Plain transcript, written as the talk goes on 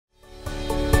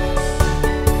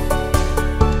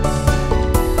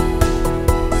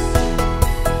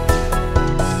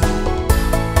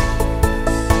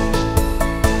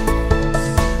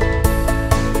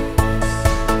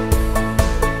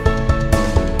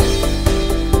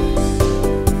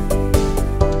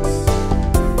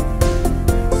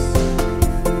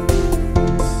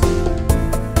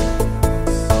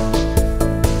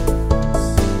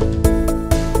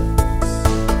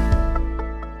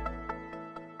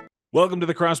Welcome to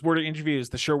the Cross Border Interviews,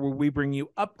 the show where we bring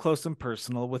you up close and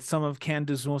personal with some of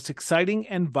Canada's most exciting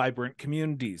and vibrant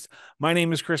communities. My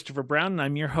name is Christopher Brown, and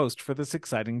I'm your host for this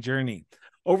exciting journey.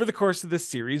 Over the course of this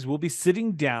series, we'll be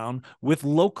sitting down with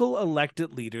local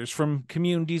elected leaders from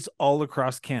communities all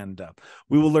across Canada.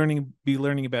 We will be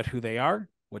learning about who they are,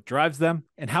 what drives them,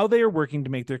 and how they are working to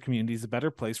make their communities a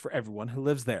better place for everyone who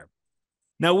lives there.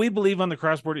 Now, we believe on the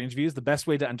Cross Border Interviews, the best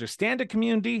way to understand a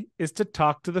community is to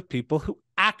talk to the people who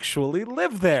actually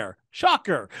live there.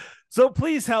 Shocker. So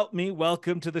please help me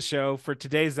welcome to the show for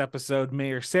today's episode,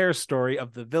 Mayor Sarrah Storey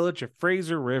of the village of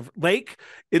Fraser Lake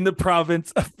in the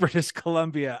province of British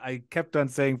Columbia. I kept on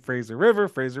saying Fraser River,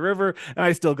 and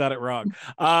I still got it wrong.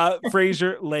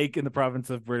 Fraser Lake in the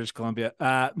province of British Columbia.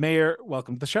 Mayor,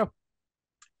 welcome to the show.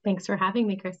 Thanks for having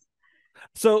me, Chris.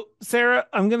 So, Sarrah,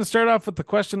 I'm going to start off with the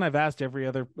question I've asked every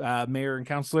other mayor and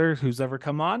councillor who's ever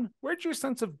come on. Where'd your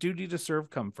sense of duty to serve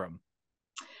come from?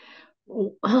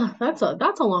 That's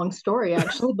a long story,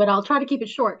 actually, but I'll try to keep it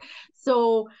short.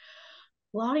 So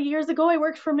a lot of years ago, I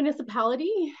worked for a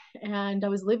municipality and I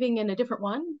was living in a different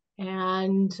one.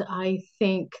 And I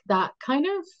think that kind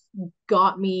of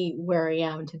got me where I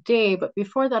am today. But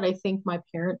before that, I think my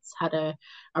parents had a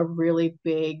really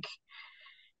big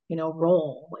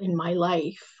role in my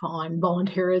life on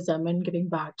volunteerism and giving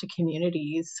back to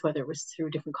communities, whether it was through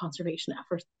different conservation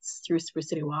efforts through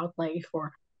City Wildlife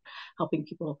or helping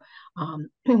people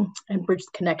and bridge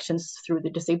connections through the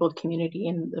disabled community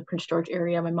in the Prince George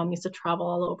area. My mom used to travel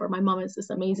all over. My mom is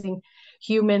this amazing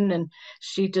human, and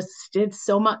she just did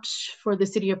so much for the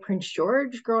city of Prince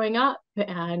George growing up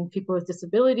and people with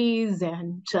disabilities.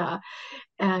 And I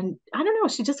don't know,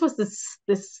 she just was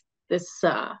this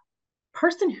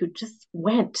person who just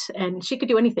went, and she could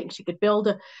do anything. She could build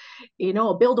a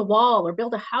wall or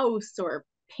build a house or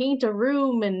paint a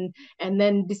room and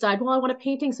then decide, well, I want a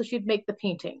painting, so she'd make the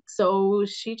painting. So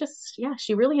she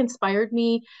really inspired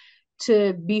me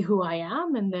to be who I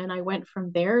am. And then I went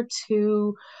from there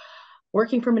to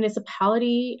working for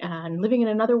municipality and living in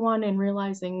another one and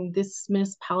realizing this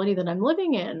municipality that I'm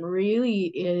living in really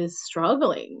is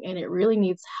struggling and it really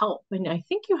needs help. And I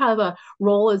think you have a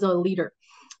role as a leader,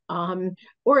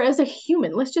 or as a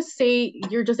human. Let's just say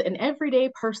you're just an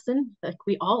everyday person, like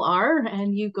we all are,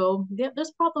 and you go, yeah,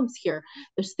 there's problems here.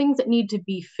 There's things that need to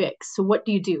be fixed. So what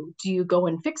do? Do you go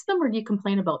and fix them, or do you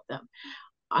complain about them?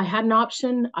 I had an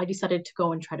option. I decided to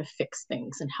go and try to fix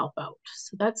things and help out.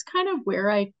 So that's kind of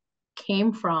where I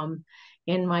came from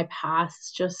in my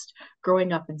past, just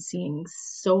growing up and seeing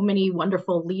so many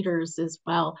wonderful leaders as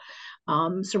well.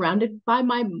 Surrounded by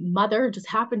my mother, just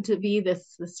happened to be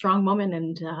this strong woman,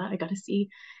 and I got to see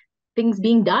things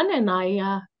being done, and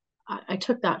I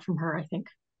took that from her, I think.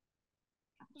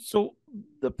 So,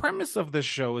 the premise of this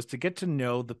show is to get to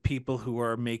know the people who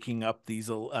are making up these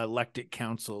elected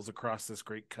councils across this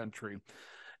great country.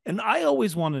 And I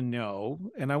always want to know,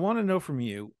 and I want to know from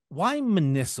you, why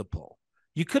municipal?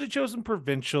 You could have chosen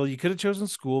provincial, you could have chosen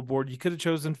school board, you could have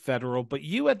chosen federal, but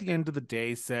you at the end of the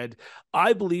day said,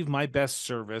 I believe my best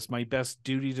service, my best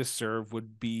duty to serve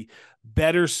would be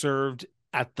better served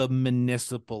at the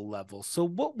municipal level. So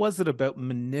what was it about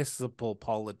municipal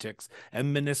politics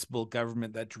and municipal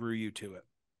government that drew you to it?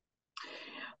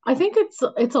 I think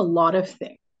it's a lot of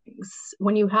things.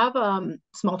 When you have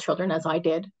small children, as I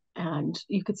did, and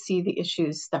you could see the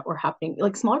issues that were happening.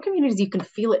 Like smaller communities, you can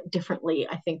feel it differently,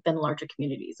 I think, than larger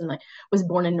communities. And I was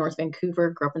born in North Vancouver,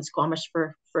 grew up in Squamish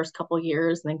for first couple of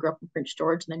years, and then grew up in Prince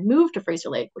George, and then moved to Fraser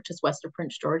Lake, which is west of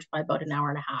Prince George, by about an hour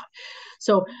and a half.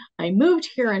 So I moved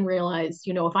here and realized,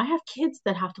 if I have kids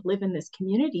that have to live in this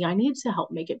community, I need to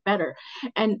help make it better.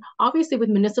 And obviously, with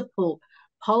municipal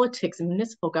politics and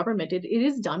municipal government, it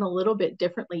is done a little bit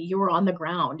differently. You are on the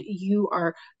ground, you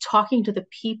are talking to the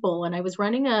people. And I was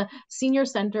running a senior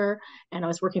center and I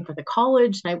was working for the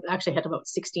college, and I actually had about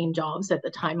 16 jobs at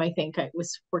the time. I think I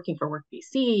was working for Work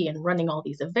BC and running all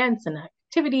these events and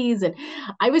activities, and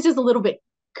I was just a little bit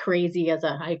crazy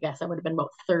I guess I would have been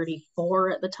about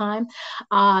 34 at the time.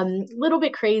 Little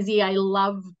bit crazy. I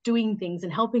love doing things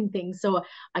and helping things. So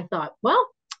I thought, well,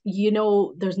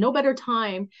 there's no better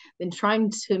time than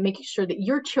trying to make sure that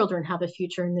your children have a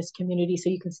future in this community so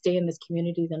you can stay in this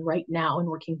community than right now and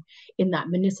working in that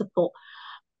municipal,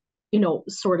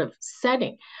 sort of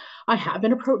setting. I have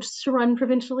been approached to run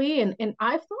provincially, and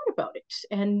I've thought about it.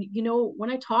 And,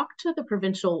 when I talk to the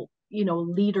provincial,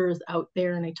 leaders out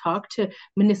there, and I talk to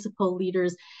municipal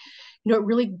leaders, it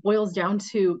really boils down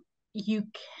to you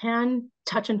can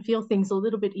touch and feel things a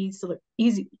little bit easier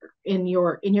in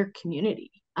your community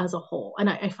as a whole. And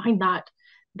I find that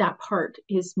that part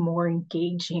is more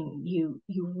engaging. You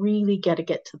really get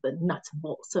to the nuts and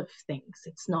bolts of things.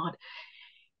 It's not,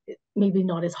 maybe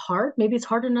not as hard. Maybe it's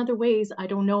hard in other ways. I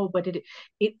don't know, but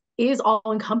it is all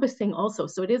encompassing also.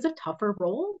 So it is a tougher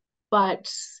role,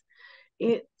 but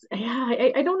yeah,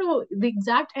 I don't know the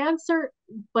exact answer,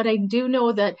 but I do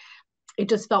know that it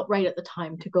just felt right at the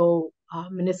time to go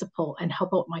municipal and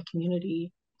help out my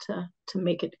community to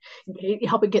make it,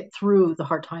 help it get through the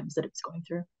hard times that it's going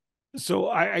through. So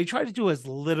I try to do as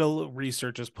little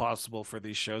research as possible for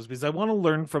these shows because I want to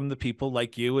learn from the people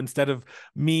like you instead of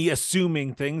me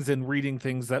assuming things and reading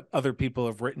things that other people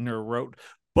have written or wrote.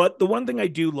 But the one thing I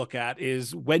do look at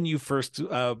is when you first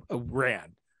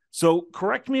ran. So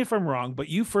correct me if I'm wrong, but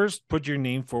you first put your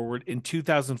name forward in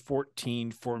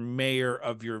 2014 for mayor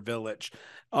of your village,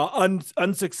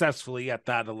 unsuccessfully at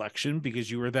that election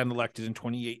because you were then elected in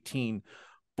 2018.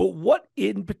 But what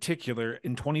in particular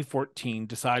in 2014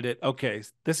 decided, okay,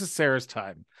 this is Sarrah's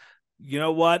time? You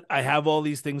know what? I have all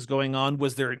these things going on.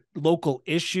 Was there a local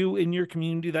issue in your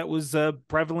community that was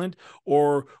prevalent,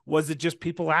 or was it just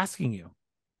people asking you?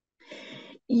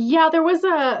 Yeah, there was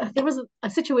a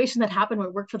situation that happened when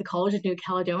I worked for the College of New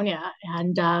Caledonia,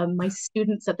 and my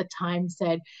students at the time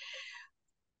said,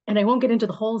 and I won't get into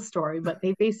the whole story, but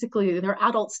they basically, they're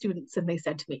adult students, and they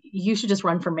said to me, "You should just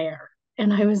run for mayor."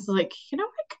 And I was like, I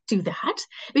could do that.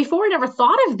 Before, I never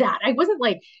thought of that. I wasn't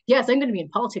like, yes, I'm going to be in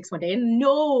politics one day. And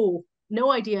no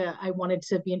idea I wanted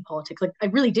to be in politics. Like I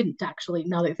really didn't actually,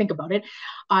 now that I think about it.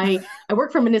 I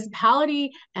worked for a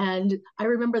municipality, and I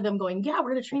remember them going, yeah,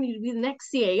 we're going to train you to be the next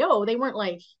CAO. They weren't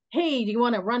like, hey, do you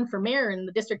want to run for mayor in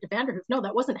the district of Vanderhoof? No,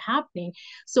 that wasn't happening.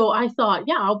 So I thought,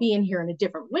 yeah, I'll be in here in a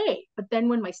different way. But then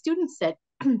when my students said,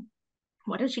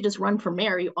 why don't you just run for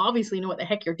mayor? You obviously know what the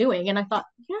heck you're doing. And I thought,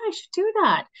 yeah, I should do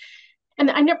that. And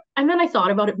then I thought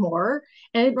about it more.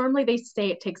 And normally they say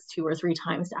it takes 2 or 3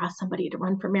 times to ask somebody to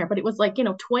run for mayor, but it was like,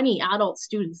 20 adult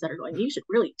students that are going, you should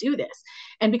really do this.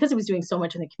 And because I was doing so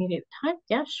much in the community at the time,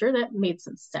 yeah, sure, that made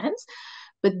some sense.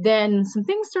 But then some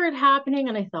things started happening,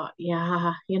 and I thought,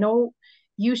 yeah,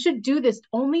 you should do this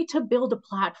only to build a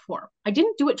platform. I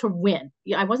didn't do it to win.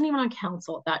 Yeah, I wasn't even on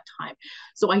council at that time.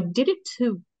 So I did it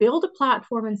to build a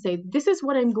platform and say, this is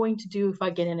what I'm going to do if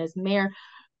I get in as mayor,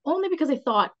 only because I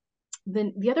thought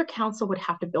then the other council would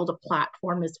have to build a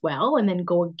platform as well and then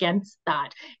go against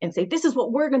that and say, this is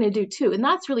what we're going to do too. And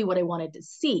that's really what I wanted to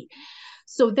see.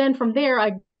 So then from there,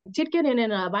 I did get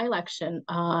in a by-election.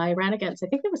 I ran against, I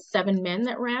think there was 7 men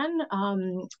that ran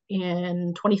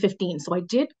in 2015. So I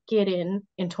did get in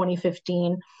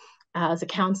 2015 as a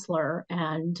counselor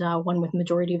and won with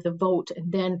majority of the vote.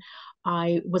 And then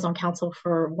I was on council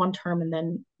for 1 term, and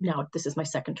then now this is my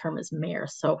second term as mayor.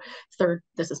 So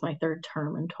this is my third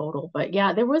term in total. But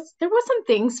yeah, there was some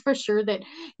things for sure that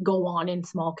go on in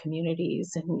small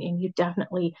communities, and you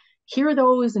definitely hear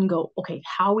those and go, okay,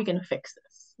 how are we going to fix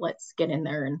this? Let's get in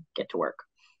there and get to work.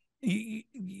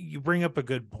 You bring up a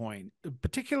good point,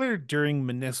 particularly during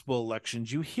municipal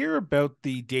elections. You hear about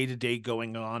the day-to-day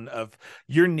going on of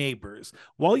your neighbors.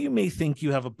 While you may think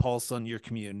you have a pulse on your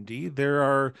community, there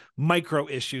are micro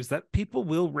issues that people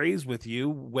will raise with you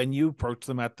when you approach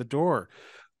them at the door.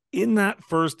 In that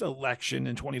first election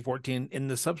in 2014, in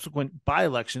the subsequent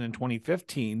by-election in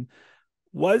 2015,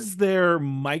 was there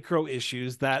micro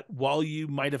issues that while you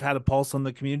might have had a pulse on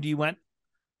the community, you went,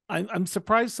 I'm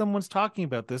surprised someone's talking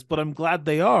about this, but I'm glad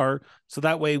they are. So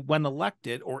that way, when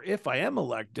elected, or if I am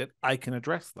elected, I can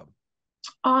address them.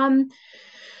 Um,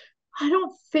 I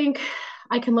don't think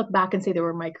I can look back and say there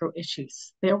were micro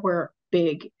issues. There were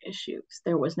big issues.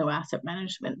 There was no asset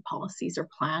management policies or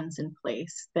plans in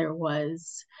place. There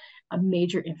was a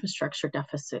major infrastructure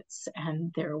deficits,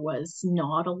 and there was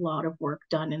not a lot of work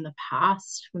done in the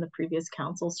past from the previous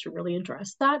councils to really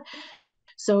address that.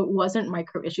 So it wasn't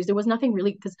micro issues. There was nothing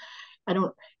really, because I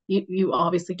don't, you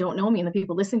obviously don't know me, and the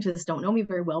people listening to this don't know me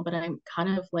very well, but I'm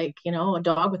kind of like, a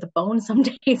dog with a bone some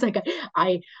days. Like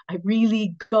I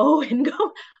really go and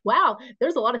go, wow,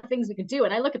 there's a lot of things we can do.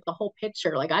 And I look at the whole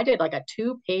picture. Like I did like a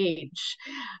 2-page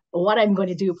what I'm going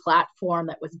to do platform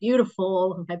that was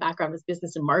beautiful. My background was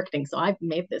business and marketing. So I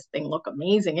made this thing look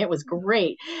amazing. It was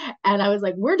great. And I was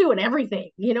like, we're doing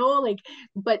everything, like,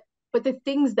 but the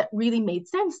things that really made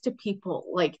sense to people,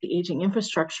 like the aging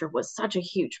infrastructure, was such a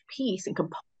huge piece and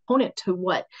component to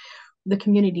what the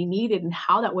community needed and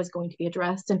how that was going to be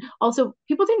addressed. And also,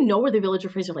 people didn't know where the village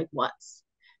of Fraser Lake was.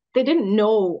 They didn't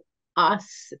know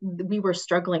us. We were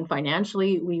struggling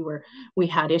financially. We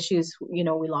had issues. We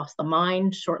lost the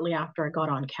mine shortly after I got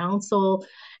on council,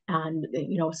 and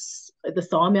the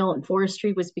sawmill and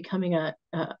forestry was becoming it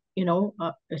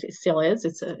still is.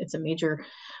 It's a major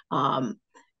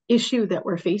issue that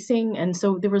we're facing. And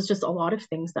so there was just a lot of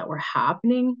things that were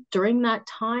happening during that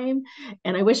time.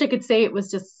 And I wish I could say it was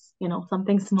just,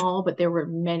 something small, but there were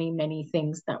many, many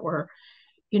things that were,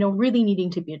 really needing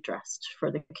to be addressed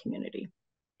for the community.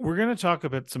 We're going to talk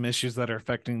about some issues that are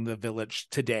affecting the village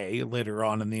today later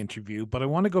on in the interview, but I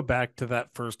want to go back to that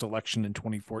first election in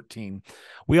 2014.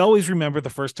 We always remember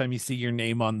the first time you see your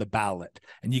name on the ballot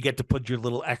and you get to put your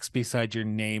little X beside your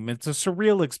name. It's a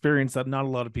surreal experience that not a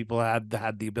lot of people had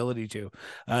the ability to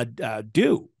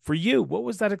do. For you, what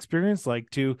was that experience like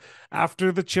to,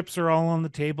 after the chips are all on the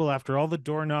table, after all the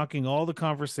door knocking, all the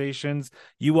conversations,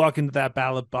 you walk into that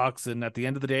ballot box and at the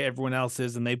end of the day, everyone else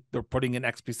is, and they're putting an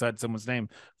X beside someone's name.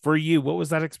 For you, what was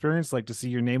that experience like to see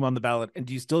your name on the ballot? And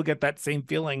do you still get that same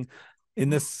feeling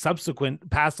in this subsequent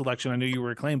past election? I know you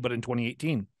were acclaimed, but in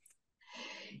 2018.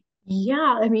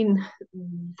 Yeah, I mean,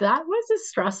 that was a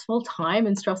stressful time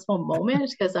and stressful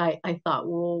moment because I thought,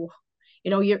 well,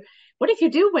 what if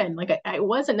you do win? Like I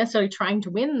wasn't necessarily trying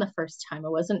to win the first time. I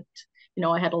wasn't,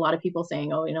 I had a lot of people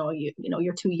saying, oh,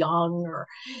 you're too young, or,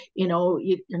 you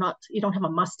don't have a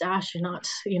mustache. You're not,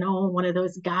 one of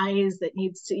those guys that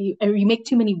needs to, you make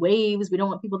too many waves. We don't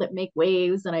want people that make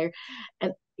waves. And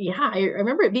yeah, I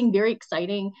remember it being very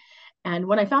exciting. And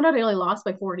when I found out I only lost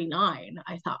by 49,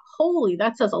 I thought, holy,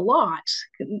 that says a lot.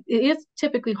 It is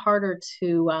typically harder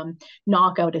to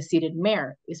knock out a seated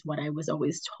mayor, is what I was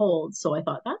always told. So I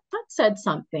thought that said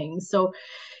something. So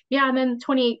yeah, and then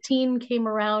 2018 came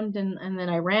around, and then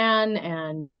I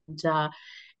ran, uh,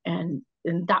 and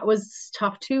that was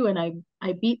tough too. And I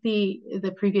beat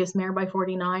the previous mayor by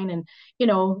 49, and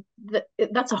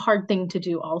that's a hard thing to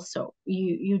do. Also,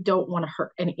 you don't want to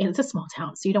hurt any. And it's a small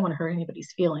town, so you don't want to hurt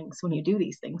anybody's feelings when you do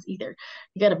these things either.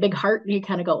 You got a big heart, and you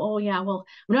kind of go, oh yeah, well,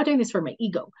 I'm not doing this for my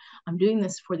ego. I'm doing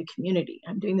this for the community.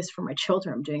 I'm doing this for my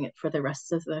children. I'm doing it for the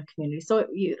rest of the community. So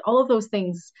all of those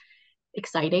things,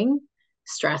 exciting,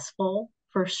 stressful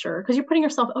for sure, because you're putting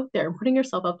yourself out there, and putting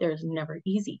yourself out there is never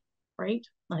easy, right?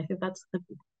 I think that's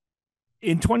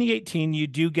in 2018 you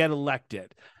do get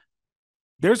elected.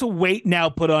 There's a weight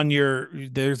that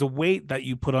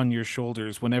you put on your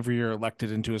shoulders whenever you're elected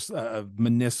into a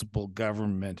municipal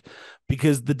government,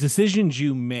 because the decisions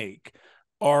you make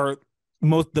are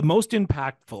the most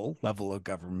impactful level of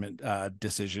government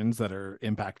decisions that are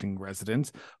impacting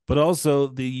residents, but also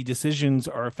the decisions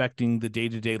are affecting the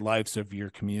day-to-day lives of your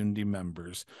community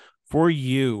members. For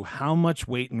you, how much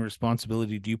weight and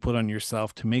responsibility do you put on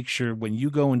yourself to make sure when you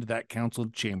go into that council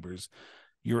chambers,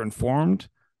 you're informed,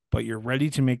 but you're ready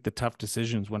to make the tough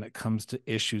decisions when it comes to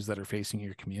issues that are facing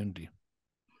your community?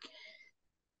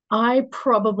 I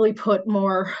probably put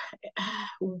more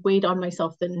weight on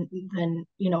myself than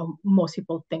most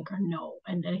people think or know,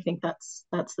 and I think that's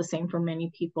the same for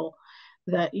many people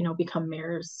that become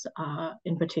mayors.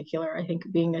 In particular, I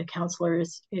think being a counselor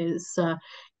is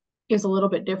a little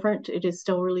bit different. It is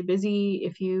still really busy.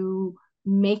 If you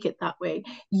make it that way,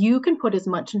 you can put as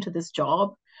much into this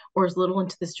job or as little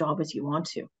into this job as you want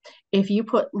to. If you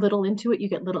put little into it, you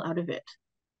get little out of it.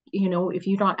 If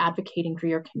you're not advocating for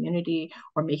your community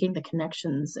or making the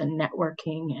connections and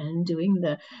networking and doing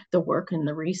the work and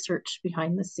the research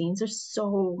behind the scenes, there's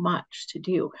so much to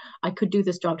do. I could do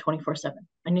this job 24/7,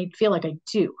 and I feel like I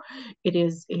do. It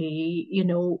is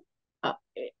it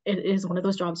is one of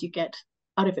those jobs you get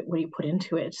out of it what you put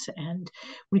into it, and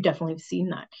we definitely have seen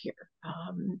that here.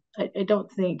 I don't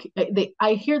think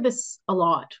I hear this a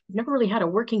lot. We've never really had a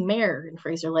working mayor in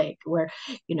Fraser Lake where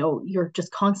you're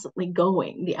just constantly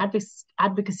going. The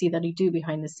advocacy that you do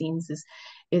behind the scenes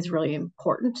is really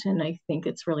important, and I think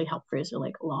it's really helped Fraser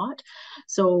Lake a lot.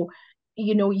 So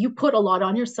you put a lot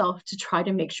on yourself to try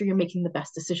to make sure you're making the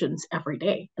best decisions every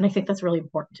day. And I think that's really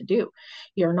important to do.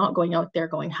 You're not going out there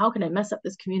going, how can I mess up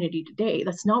this community today?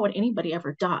 That's not what anybody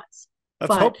ever does.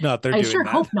 Let's hope not. They're I doing sure that.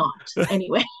 hope not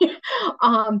anyway.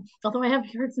 Although I have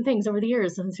heard some things over the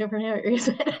years in different areas,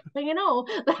 but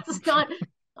that's not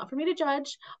for me to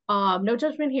judge. No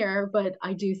judgment here, but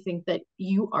I do think that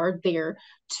you are there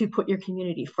to put your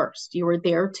community first. You are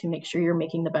there to make sure you're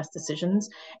making the best decisions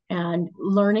and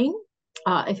learning.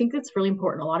 I think that's really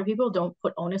important. A lot of people don't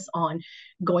put onus on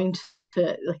going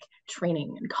to like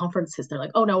training and conferences. They're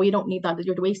like, oh no, you don't need that.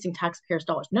 You're wasting taxpayers'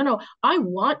 dollars. No, I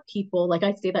want people, like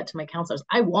I say that to my counselors,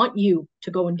 I want you to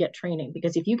go and get training,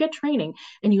 because if you get training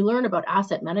and you learn about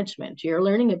asset management, you're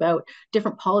learning about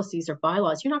different policies or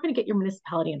bylaws, you're not going to get your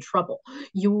municipality in trouble.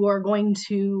 You are going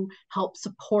to help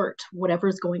support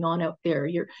whatever's going on out there.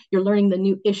 You're learning the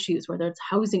new issues, whether it's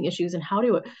housing issues and how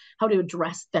to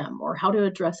address them, or how to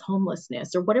address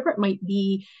homelessness or whatever it might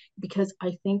be, because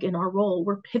I think in our role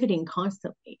we're pivoting constantly.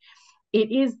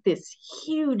 it is this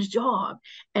huge job,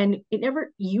 and it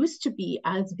never used to be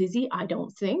as busy, I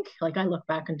don't think. Like, I look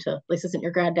back into, this isn't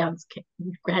your granddad's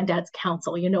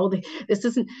council, this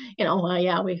isn't,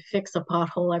 yeah, we fix a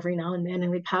pothole every now and then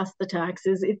and we pass the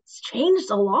taxes. It's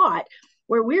changed a lot,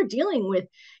 where we're dealing with,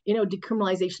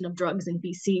 decriminalization of drugs in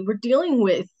BC. We're dealing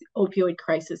with opioid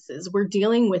crises. We're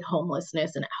dealing with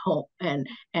homelessness and home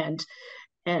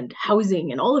and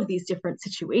housing and all of these different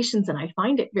situations. And I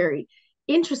find it very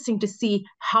interesting to see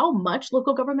how much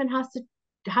local government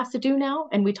has to do now.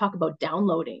 And we talk about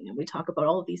downloading, and we talk about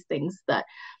all of these things that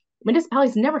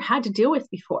municipalities never had to deal with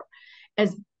before.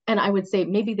 And I would say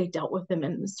maybe they dealt with them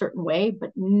in a certain way,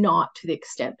 but not to the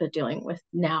extent they're dealing with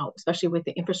now, especially with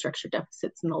the infrastructure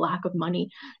deficits and the lack of money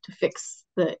to fix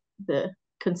the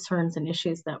concerns and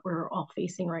issues that we're all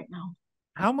facing right now.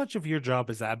 How much of your job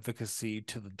is advocacy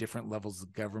to the different levels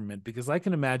of government? Because I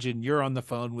can imagine you're on the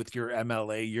phone with your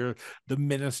MLA, you're the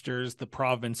ministers, the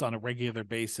province on a regular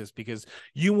basis, because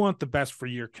you want the best for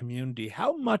your community.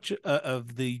 How much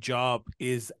of the job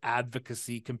is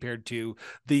advocacy compared to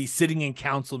the sitting in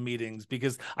council meetings?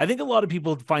 Because I think a lot of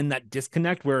people find that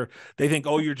disconnect where they think,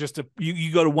 oh, you're just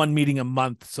you go to one meeting a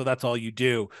month, so that's all you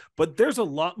do. But there's a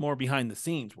lot more behind the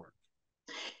scenes work.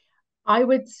 I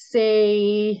would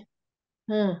say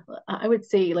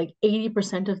like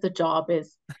 80% of the job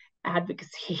is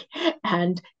advocacy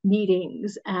and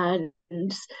meetings and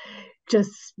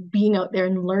just being out there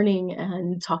and learning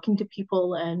and talking to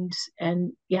people, and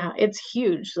yeah, it's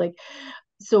huge. Like,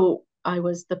 so I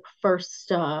was the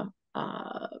first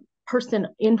person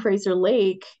in Fraser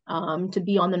Lake to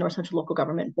be on the North Central Local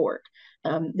Government Board.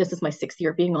 This is my 6th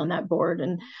year being on that board,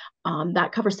 and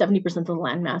that covers 70% of the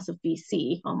landmass of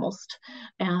BC almost.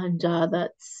 And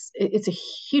it's a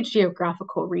huge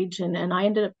geographical region. And I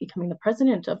ended up becoming the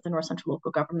president of the North Central Local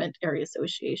Government Area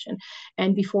Association.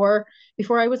 And before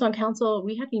I was on council,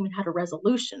 we hadn't even had a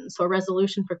resolution. So a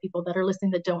resolution, for people that are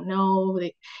listening that don't know,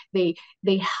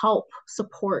 they help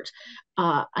support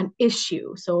an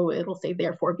issue. So it'll say,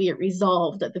 therefore, be it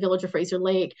resolved that the Village of Fraser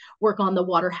Lake work on the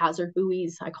water hazard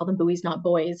buoys. I call them buoys, not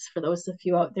boys, for those of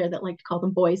you out there that like to call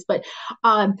them boys. But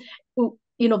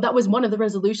that was one of the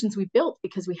resolutions we built,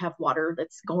 because we have water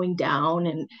that's going down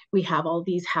and we have all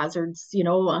these hazards,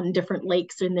 on different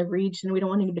lakes in the region. We don't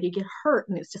want anybody to get hurt.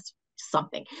 And it's just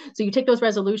something. So you take those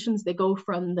resolutions, they go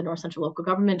from the North Central Local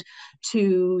Government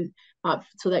to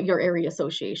so that your area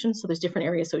association. So there's different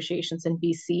area associations in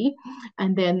BC.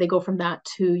 And then they go from that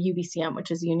to UBCM,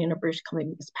 which is the Union of British Columbia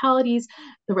Municipalities.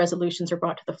 The resolutions are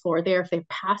brought to the floor there if they've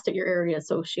passed at your area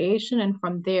association. And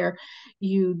from there,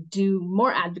 you do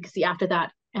more advocacy after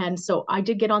that. And so I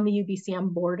did get on the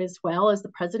UBCM board as well as the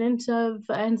president of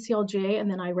NCLJ,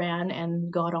 and then I ran and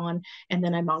got on, and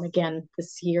then I'm on again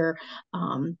this year.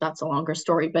 That's a longer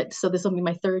story, but so this will be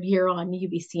my 3rd year on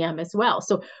UBCM as well.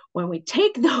 So when we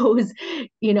take those,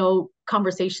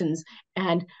 conversations,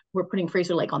 and we're putting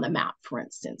Fraser Lake on the map, for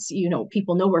instance,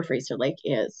 people know where Fraser Lake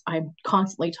is. I'm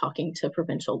constantly talking to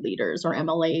provincial leaders or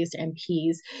MLAs,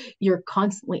 MPs. You're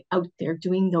constantly out there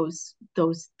doing those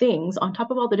things on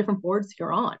top of all the different boards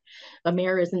you're on. The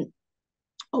mayor isn't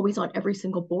always on every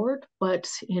single board, but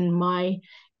in my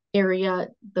area,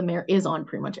 the mayor is on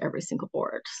pretty much every single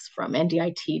board, from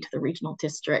NDIT to the regional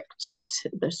district.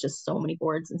 There's just so many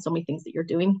boards and so many things that you're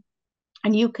doing.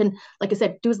 And you can, like I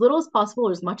said, do as little as possible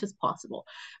or as much as possible.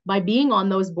 By being on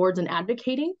those boards and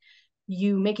advocating,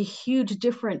 you make a huge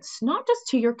difference, not just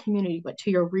to your community, but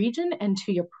to your region and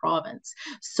to your province.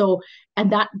 So,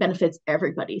 and that benefits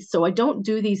everybody. So I don't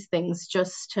do these things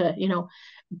just to,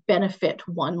 benefit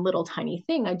one little tiny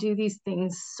thing. I do these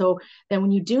things so then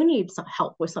when you do need some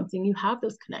help with something, you have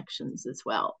those connections as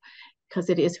well, because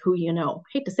it is who you know.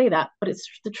 Hate to say that, but it's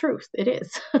the truth. It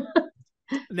is.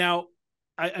 Now,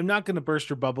 I'm not going to burst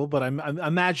your bubble, but I'm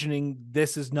imagining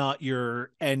this is not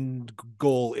your end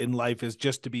goal in life, is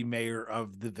just to be mayor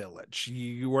of the village.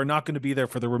 You are not going to be there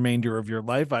for the remainder of your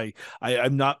life.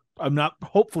 I'm not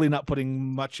hopefully not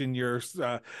putting much in your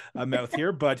mouth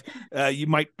here, but you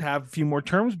might have a few more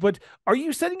terms. But are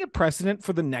you setting a precedent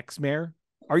for the next mayor?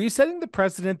 Are you setting the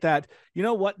precedent that,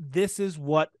 this is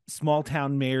what small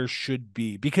town mayors should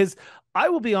be? Because I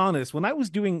will be honest, when I was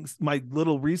doing my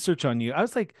little research on you, I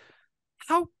was like,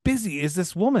 how busy is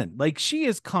this woman? Like, she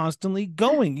is constantly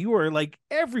going. You are like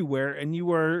everywhere, and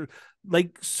you are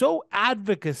like so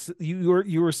advocate.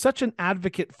 You are such an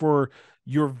advocate for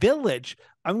your village.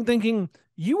 I'm thinking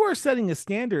you are setting a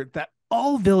standard that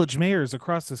all village mayors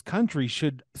across this country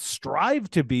should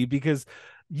strive to be, because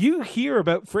you hear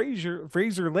about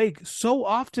Fraser Lake so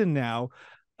often now.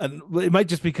 And it might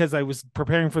just because I was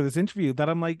preparing for this interview that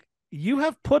I'm like, you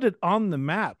have put it on the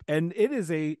map, and it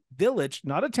is a village,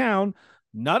 not a town,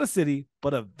 not a city,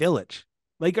 but a village.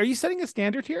 Like, are you setting a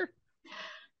standard here?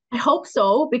 I hope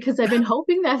so, because I've been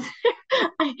hoping that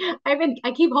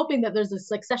I keep hoping that there's a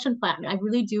succession plan. I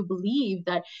really do believe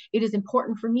that it is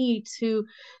important for me to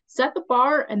set the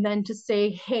bar and then to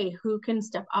say, hey, who can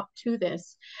step up to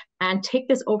this and take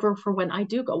this over for when I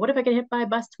do go? What if I get hit by a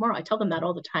bus tomorrow? I tell them that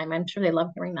all the time. I'm sure they love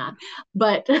hearing that.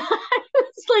 But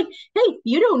it's like, hey,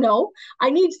 you don't know. I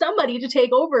need somebody to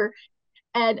take over,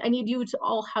 and I need you to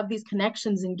all have these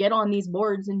connections and get on these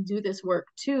boards and do this work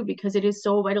too, because it is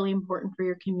so vitally important for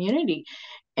your community.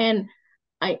 And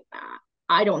I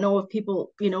I don't know if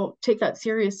people, take that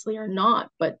seriously or not,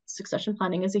 but succession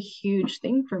planning is a huge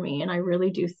thing for me. And I really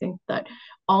do think that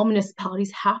all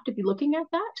municipalities have to be looking at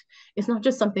that. It's not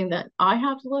just something that I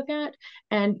have to look at.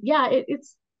 And yeah,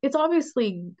 it's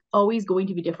obviously always going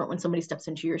to be different when somebody steps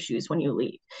into your shoes when you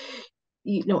leave.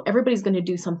 Everybody's going to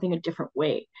do something a different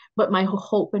way, but my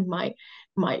hope and my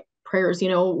prayers,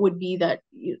 would be that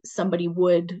somebody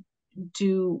would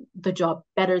do the job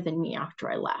better than me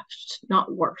after I left, not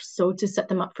worse. So to set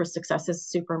them up for success is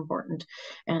super important.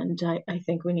 And I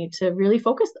think we need to really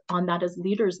focus on that as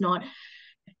leaders, not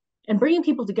and bringing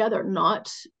people together, not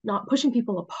pushing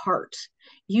people apart.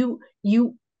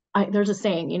 There's a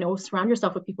saying, surround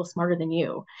yourself with people smarter than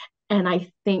you. And I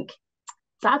think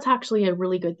that's actually a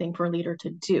really good thing for a leader to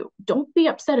do. Don't be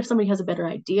upset if somebody has a better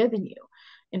idea than you.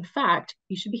 In fact,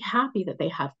 you should be happy that they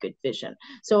have good vision.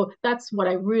 So that's what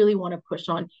I really want to push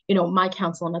on, my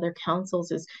council and other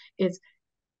councils is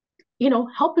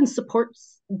help and support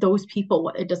those people.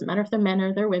 It doesn't matter if they're men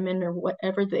or they're women or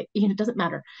whatever it doesn't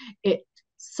matter. It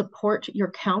support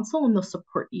your council and they'll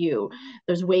support you.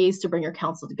 There's ways to bring your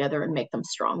council together and make them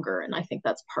stronger. And I think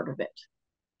that's part of it.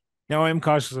 Now, I am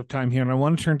cautious of time here, and I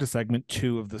want to turn to segment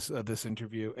 2 of this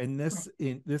interview. And this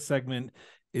segment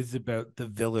is about the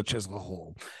village as a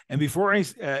whole. And before I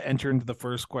enter into the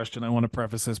first question, I want to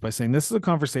preface this by saying this is a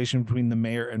conversation between the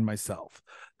mayor and myself.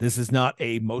 This is not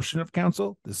a motion of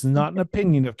council. This is not an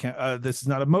opinion of this is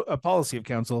not a policy of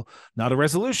council, not a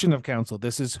resolution of council.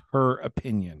 This is her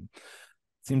opinion.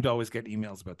 Seem to always get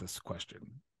emails about this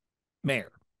question.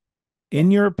 Mayor,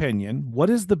 in your opinion, what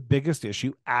is the biggest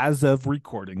issue as of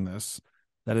recording this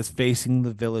that is facing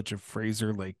the village of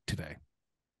Fraser Lake today?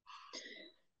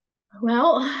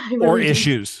 Well, or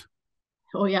issues?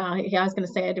 Oh yeah, I was going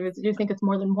to say I do think it's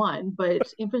more than one, but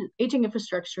aging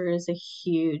infrastructure is a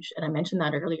huge, and I mentioned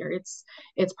that earlier. It's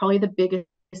probably the biggest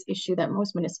issue that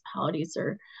most municipalities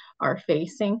are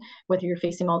facing. Whether you're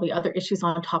facing all the other issues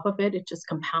on top of it, it just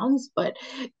compounds. But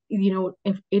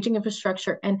aging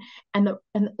infrastructure and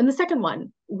the second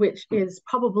one, which is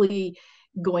probably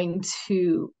going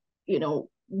to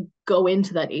go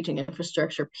into that aging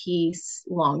infrastructure piece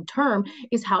long term,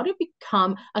 is how to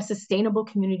become a sustainable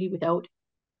community without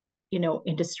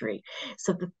industry.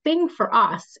 So the thing for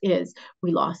us is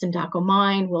we lost Endako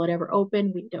Mine. Will it ever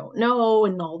open? We don't know.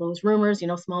 And all those rumors,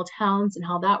 small towns and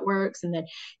how that works. And then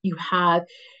you have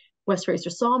West Fraser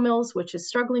Sawmills, which is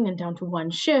struggling and down to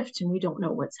one shift, and we don't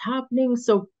know what's happening.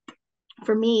 So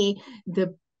for me,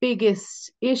 the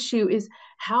biggest issue is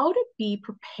how to be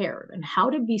prepared and how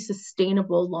to be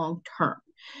sustainable long term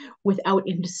without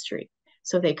industry.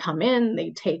 So they come in,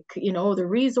 they take, the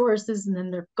resources, and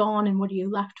then they're gone. And what are you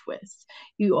left with?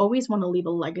 You always want to leave a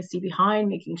legacy behind,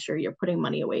 making sure you're putting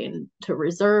money away into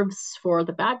reserves for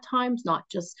the bad times, not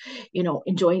just,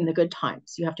 enjoying the good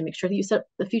times. You have to make sure that you set up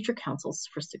the future councils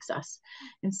for success.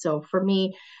 And so for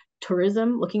me,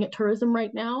 looking at tourism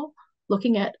right now,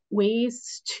 looking at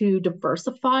ways to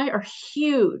diversify are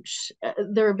huge.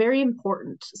 They're very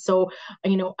important. So,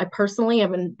 I personally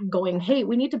have been going, hey,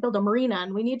 we need to build a marina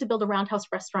and we need to build a roundhouse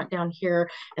restaurant down here.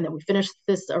 And then we finish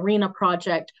this arena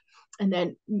project. And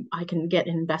then I can get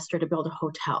an investor to build a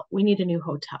hotel. We need a new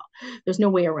hotel. There's no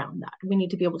way around that. We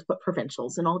need to be able to put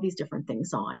provincials and all these different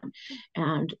things on.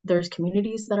 And there's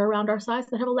communities that are around our size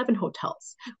that have 11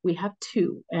 hotels. We have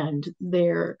 2, and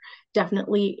they're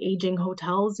definitely aging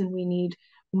hotels. And we need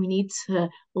to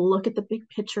look at the big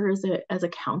picture as a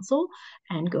council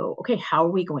and go, okay, how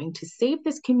are we going to save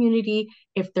this community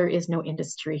if there is no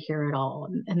industry here at all?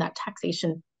 And that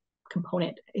taxation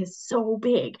component is so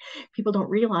big. People don't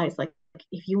realize, like,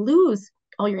 if you lose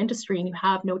all your industry and you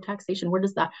have no taxation, where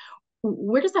does that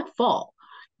fall?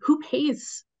 Who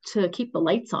pays to keep the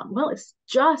lights on? Well, it's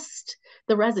just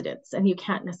the residents, and you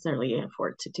can't necessarily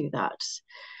afford to do that.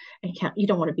 And you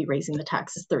don't want to be raising the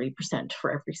taxes 30%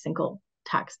 for every single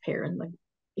taxpayer in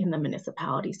the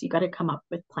municipality. So you got to come up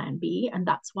with plan B. And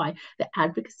that's why the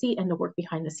advocacy and the work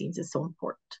behind the scenes is so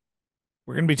important.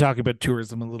 We're going to be talking about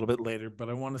tourism a little bit later, but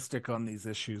I want to stick on these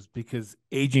issues because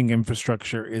aging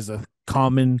infrastructure is a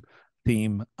common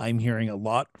theme I'm hearing a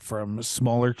lot from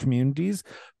smaller communities,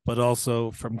 but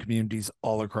also from communities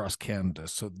all across Canada.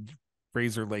 So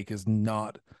Fraser Lake is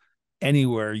not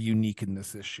anywhere unique in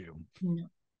this issue. No.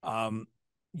 Um,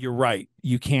 you're right.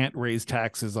 You can't raise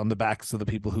taxes on the backs of the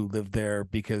people who live there,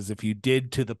 because if you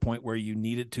did, to the point where you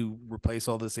needed to replace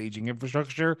all this aging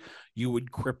infrastructure, you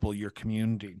would cripple your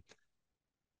community.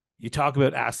 You talk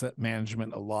about asset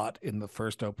management a lot in the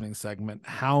first opening segment.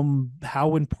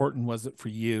 How important was it for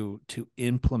you to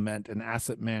implement an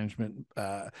asset management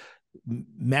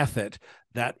method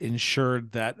that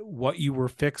ensured that what you were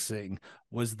fixing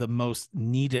was the most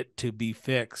needed to be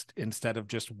fixed instead of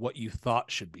just what you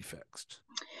thought should be fixed?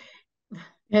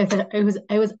 It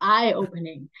was eye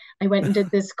opening. I went and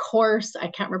did this course. I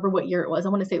can't remember what year it was. I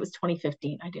want to say it was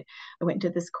 2015. I went and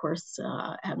did this course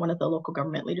at one of the local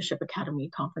government leadership academy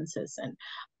conferences, and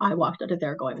I walked out of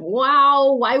there going,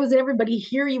 "Wow, why was everybody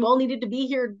here? You all needed to be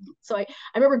here." So I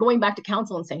remember going back to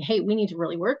council and saying, "Hey, we need to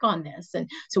really work on this."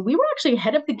 And so we were actually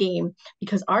ahead of the game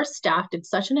because our staff did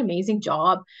such an amazing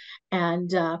job,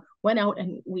 and went out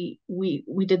and we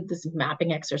did this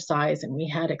mapping exercise, and we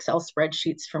had Excel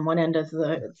spreadsheets from one end of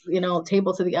the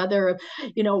table to the other,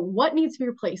 what needs to be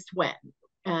replaced when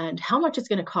and how much it's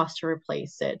going to cost to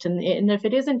replace it, and if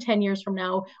it is in 10 years from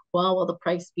now, well, will the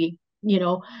price be,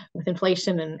 with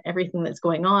inflation and everything that's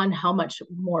going on, how much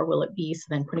more will it be? So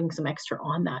then putting some extra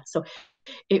on that. So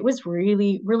it was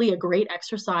really, really a great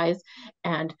exercise.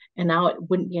 And now it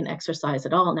wouldn't be an exercise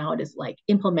at all. Now it is like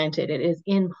implemented, it is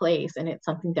in place, and it's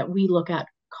something that we look at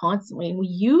constantly. And we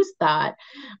use that,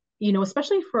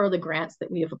 especially for the grants that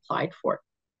we have applied for.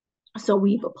 So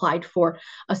we've applied for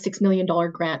a $6 million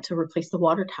grant to replace the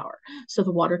water tower. So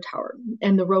the water tower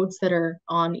and the roads that are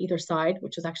on either side,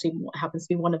 which is actually happens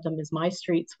to be one of them, is my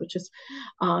streets, which is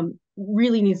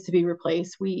really needs to be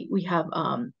replaced. We have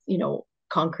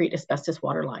concrete, asbestos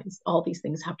water lines. All these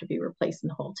things have to be replaced in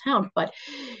the whole town. But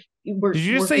Did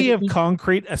you just we're say going you to have need,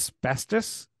 concrete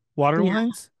asbestos water yeah.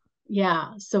 lines?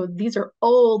 Yeah, so these are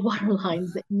old water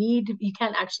lines that you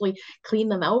can't actually clean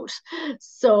them out.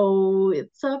 So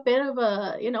it's a bit of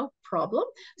a, problem.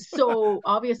 So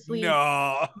obviously,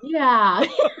 No. yeah.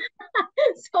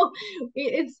 So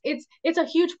it's a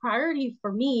huge priority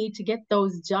for me to get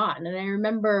those done. And I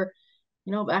remember,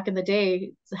 back in the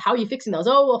day, how are you fixing those?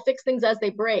 Oh, we'll fix things as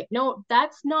they break. No,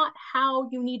 that's not how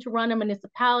you need to run a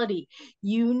municipality.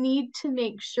 You need to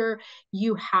make sure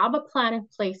you have a plan in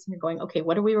place and you're going, okay,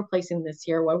 what are we replacing this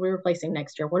year? What are we replacing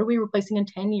next year? What are we replacing in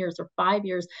 10 years or 5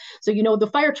 years? So, the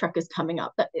fire truck is coming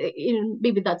up.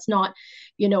 Maybe that's not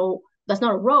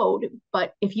a road,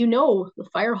 but if the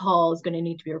fire hall is going to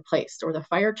need to be replaced or the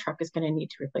fire truck is going to need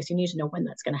to be replaced, you need to know when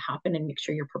that's going to happen and make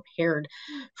sure you're prepared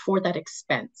for that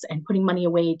expense and putting money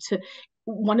away to.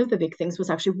 One of the big things was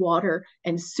actually water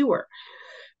and sewer.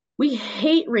 We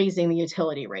hate raising the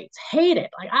utility rates, hate it.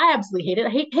 Like, I absolutely hate it.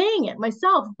 I hate paying it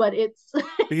myself, but it's Because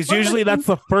one of the usually things. that's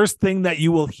the first thing that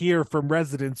you will hear from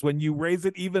residents when you raise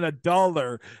it even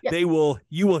 $1. Yeah,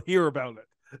 You will hear about it.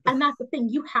 and that's the thing,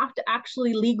 you have to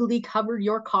actually legally cover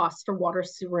your costs for water,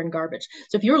 sewer, and garbage.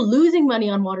 So if you're losing money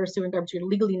on water, sewer, and garbage, you're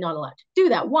legally not allowed to do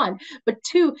that, one. But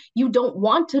two, you don't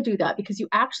want to do that because you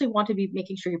actually want to be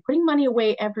making sure you're putting money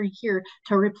away every year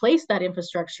to replace that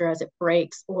infrastructure as it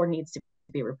breaks or needs to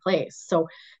be replaced. So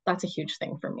that's a huge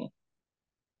thing for me.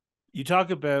 You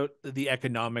talk about the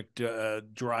economic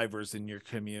drivers in your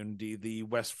community, the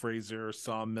West Fraser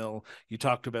sawmill. You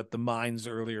talked about the mines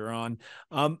earlier on.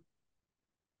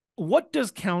 What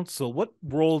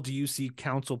role do you see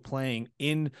council playing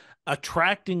in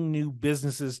attracting new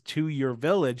businesses to your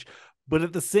village, but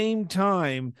at the same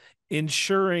time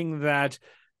ensuring that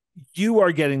you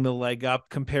are getting the leg up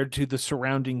compared to the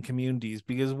surrounding communities?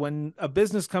 Because when a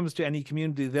business comes to any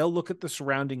community, they'll look at the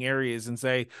surrounding areas and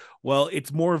say, well,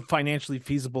 it's more financially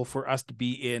feasible for us to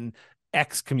be in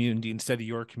X community instead of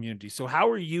your community. So how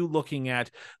are you looking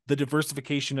at the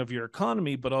diversification of your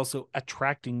economy, but also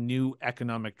attracting new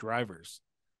economic drivers?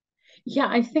 Yeah,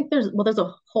 I think there's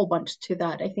a whole bunch to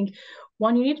that. I think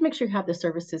one, you need to make sure you have the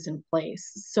services in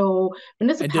place. So And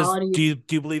do municipalities.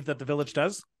 you believe that the village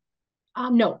does?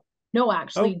 No, no,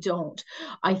 actually Oh, don't.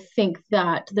 I think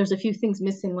that there's a few things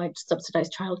missing, like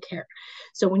subsidized childcare.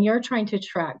 So when you're trying to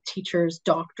attract teachers,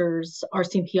 doctors,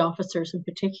 RCMP officers in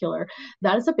particular,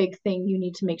 that is a big thing. You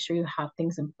need to make sure you have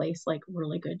things in place like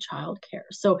really good childcare.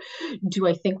 So do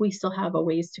I think we still have a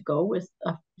ways to go with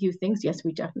a few things? Yes,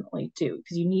 we definitely do,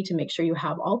 because you need to make sure you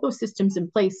have all those systems in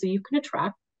place so you can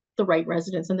attract the right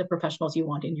residents and the professionals you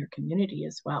want in your community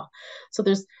as well. So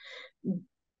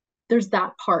there's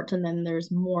that part, and then there's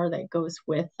more that goes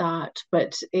with that.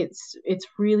 But it's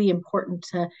really important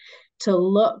to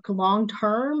look long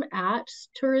term at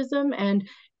tourism. And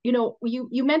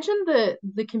you mentioned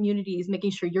the communities,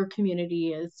 making sure your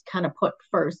community is kind of put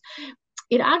first.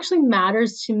 It actually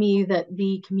matters to me that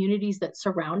the communities that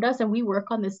surround us, and we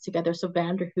work on this together, so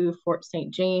Vanderhoof, Fort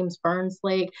St. James, Burns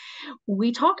Lake,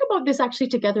 we talk about this actually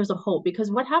together as a whole,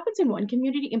 because what happens in one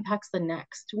community impacts the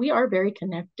next. We are very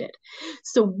connected.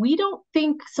 So we don't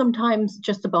think sometimes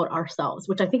just about ourselves,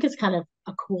 which I think is kind of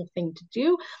a cool thing to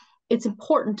do. It's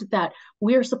important that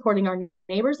we're supporting our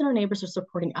neighbors and our neighbors are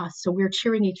supporting us. So we're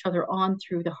cheering each other on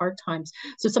through the hard times.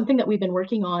 So something that we've been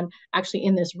working on actually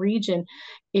in this region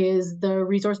is the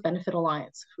Resource Benefit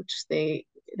Alliance, which the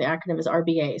acronym is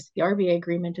RBAs. The RBA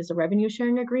agreement is a revenue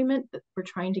sharing agreement that we're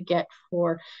trying to get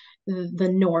for the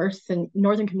north and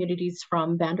northern communities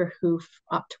from Vanderhoof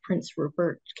up to Prince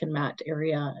Rupert, Kinmat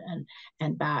area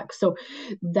and back. So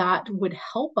that would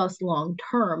help us long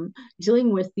term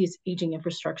dealing with these aging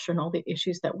infrastructure and all the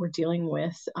issues that we're dealing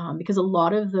with, because a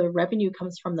lot of the revenue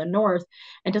comes from the north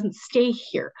and doesn't stay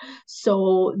here.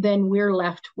 So then we're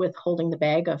left with holding the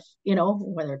bag of,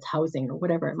 whether it's housing or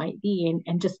whatever it might be,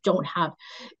 and just don't have,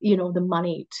 the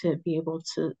money to be able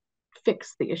to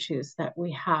fix the issues that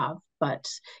we have. But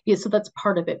yeah, so that's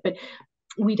part of it. But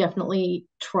we definitely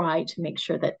try to make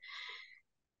sure that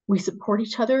we support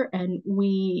each other, and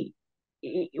we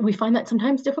find that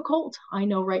sometimes difficult. I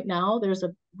know right now there's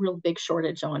a real big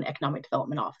shortage on economic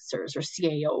development officers or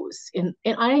CAOs and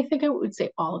I think I would say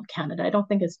all of Canada. I don't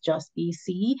think it's just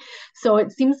BC. So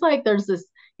it seems like there's this,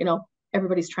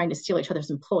 everybody's trying to steal each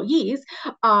other's employees.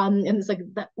 And it's like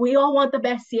that we all want the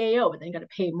best CAO, but then you got to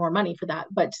pay more money for that.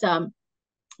 But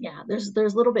yeah,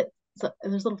 there's little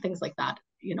things like that,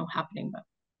 happening. But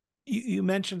you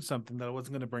mentioned something that I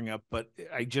wasn't going to bring up, but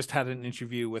I just had an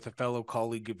interview with a fellow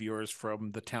colleague of yours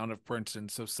from the town of Princeton,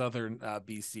 so southern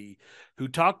BC, who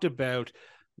talked about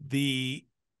the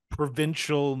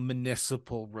provincial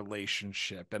municipal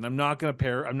relationship. And I'm not going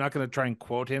to try and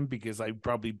quote him because I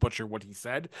probably butcher what he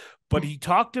said, but he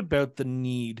talked about the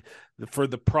need for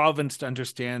the province to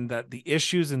understand that the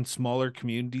issues in smaller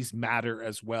communities matter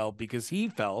as well, because he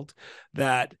felt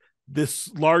that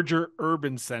this larger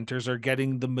urban centers are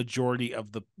getting the majority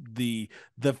of the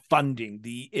funding,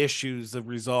 the issues are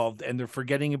resolved, and they're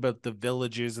forgetting about the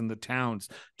villages and the towns.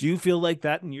 Do you feel like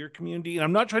that in your community? And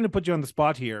I'm not trying to put you on the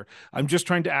spot here. I'm just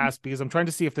trying to ask because I'm trying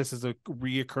to see if this is a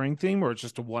reoccurring theme or it's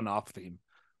just a one-off theme.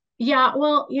 yeah,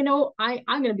 well, I'm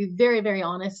going to be very, very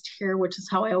honest here, which is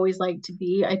how I always like to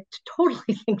be. I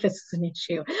totally think this is an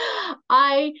issue.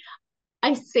 I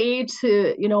I say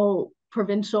to,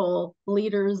 provincial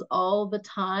leaders all the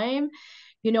time,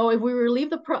 if we relieve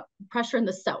the pressure in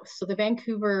the south, so the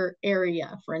Vancouver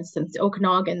area, for instance,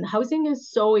 Okanagan, housing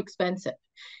is so expensive.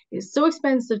 It's so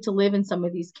expensive to live in some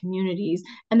of these communities,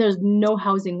 and there's no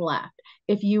housing left.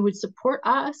 If you would support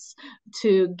us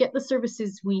to get the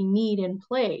services we need in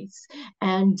place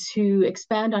and to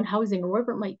expand on housing or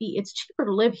whatever it might be, it's cheaper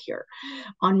to live here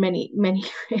on many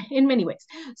in many ways.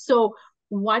 So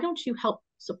why don't you help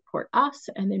support us,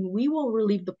 and then we will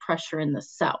relieve the pressure in the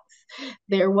south.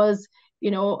 There was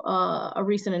a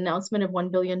recent announcement of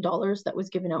 $1 billion that was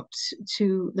given out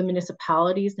to the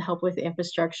municipalities to help with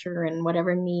infrastructure and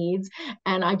whatever needs.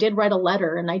 And I did write a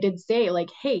letter and I did say, like,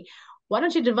 hey, why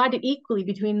don't you divide it equally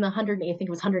between the 100, I think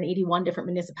it was 181 different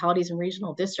municipalities and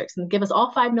regional districts, and give us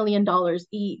all $5 million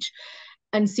each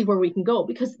and see where we can go,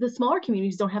 because the smaller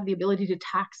communities don't have the ability to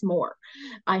tax more.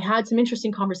 I had some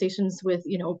interesting conversations with,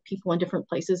 people in different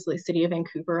places, the city of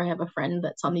Vancouver. I have a friend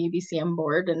that's on the UBCM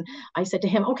board, and I said to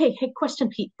him, okay, hey, question,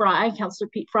 Councillor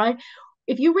Pete Fry,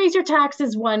 if you raise your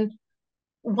taxes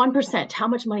 1%, how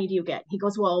much money do you get? He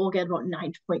goes, well, we'll get about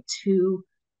 9.2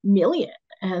 million.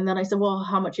 And then I said, well,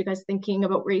 how much are you guys thinking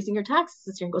about raising your taxes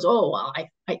this year? And goes, oh, well,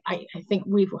 I think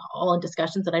we've all in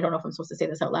discussions, and I don't know if I'm supposed to say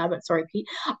this out loud, but sorry, Pete.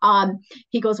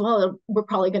 He goes, well, we're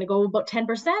probably going to go about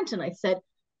 10%. And I said,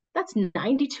 that's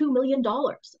 $92 million.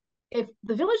 If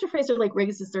the village of Fraser Lake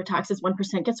raises their taxes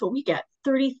 1%, guess what we get?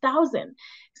 30,000.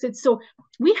 So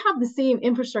we have the same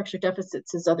infrastructure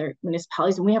deficits as other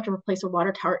municipalities, and we have to replace a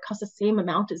water tower. It costs the same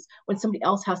amount as when somebody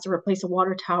else has to replace a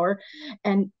water tower.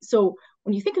 And so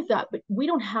when you think of that, but we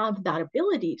don't have that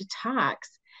ability to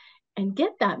tax and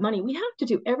get that money. We have to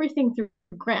do everything through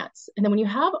grants. And then when you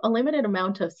have a limited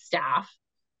amount of staff,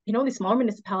 these smaller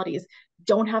municipalities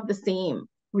don't have the same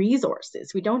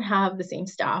resources. We don't have the same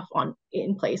staff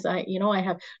in place. I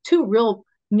have two real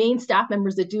main staff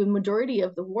members that do the majority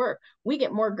of the work. We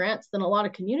get more grants than a lot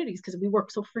of communities because we work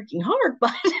so freaking hard.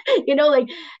 But, like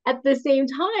at the same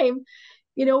time,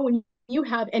 when you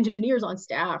have engineers on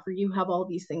staff or you have all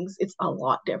these things, it's a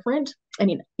lot different. I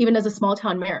mean, even as a small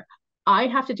town mayor, I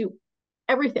have to do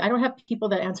everything. I don't have people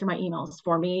that answer my emails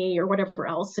for me or whatever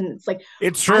else. And it's like,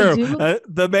 It's I true. do.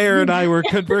 The mayor and I were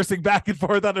conversing back and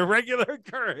forth on a regular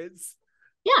occurrence.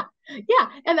 Yeah, yeah,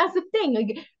 and that's the thing.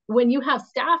 Like when you have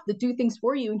staff that do things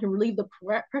for you and can relieve the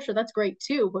pressure, that's great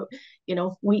too. But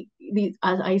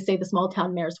as I say, the small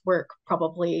town mayors work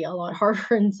probably a lot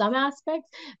harder in some aspects.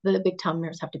 The big town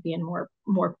mayors have to be in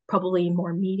probably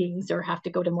more meetings or have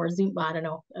to go to more Zoom. I don't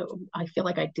know. I feel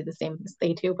like I do the same as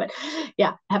they do, but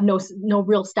yeah, have no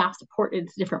real staff support.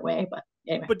 It's a different way, but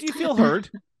anyway. But do you feel heard?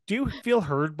 Do you feel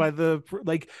heard by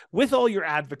with all your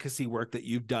advocacy work that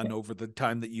you've done over the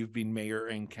time that you've been mayor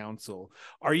and council?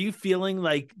 Are you feeling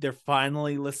like they're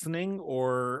finally listening,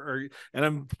 or and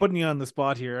I'm putting you on the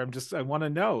spot here. I want to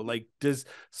know, like,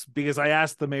 because I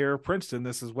asked the mayor of Princeton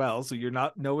this as well, so you're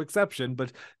not no exception,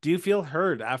 but do you feel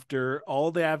heard after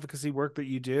all the advocacy work that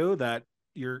you do, that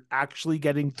you're actually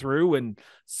getting through and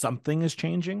something is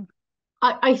changing?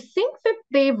 I think that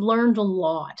they've learned a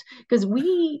lot because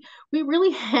we really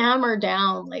hammer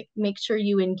down, like, make sure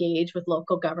you engage with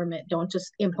local government. Don't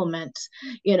just implement,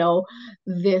 you know,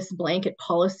 this blanket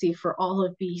policy for all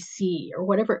of BC or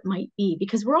whatever it might be,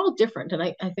 because we're all different. And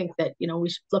I think that, we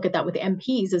should look at that with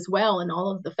MPs as well and all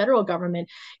of the federal government.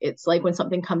 It's like when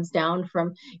something comes down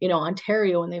from,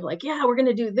 Ontario and they're like, yeah, we're going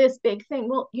to do this big thing.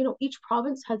 Well, each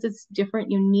province has its different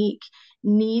unique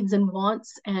needs and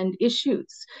wants and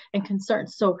issues and concerns.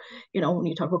 So, when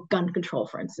you talk about gun control,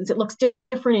 for instance, it looks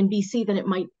different in BC than it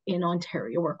might in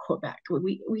Ontario or Quebec.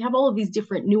 We have all of these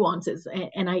different nuances,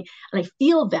 and I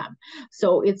feel them.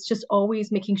 So it's just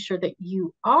always making sure that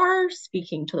you are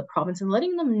speaking to the province and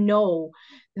letting them know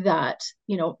that,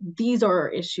 these are our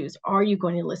issues. Are you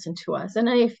going to listen to us? And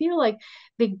I feel like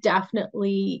they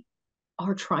definitely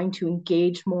are trying to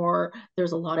engage more.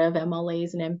 There's a lot of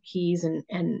MLAs and MPs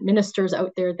and ministers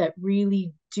out there that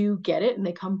really do get it, and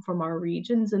they come from our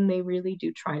regions, and they really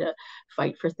do try to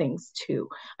fight for things too.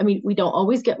 I mean, we don't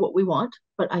always get what we want,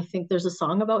 but I think there's a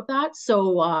song about that.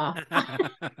 So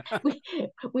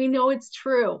we know it's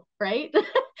true, right?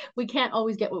 We can't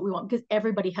always get what we want because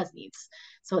everybody has needs.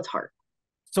 So it's hard.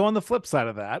 So on the flip side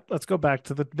of that, let's go back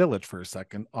to the village for a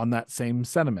second on that same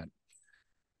sentiment.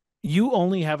 You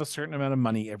only have a certain amount of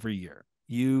money every year.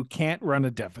 You can't run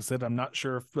a deficit. I'm not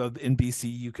sure if in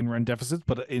BC you can run deficits,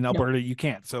 but in Alberta you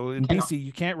can't. So in BC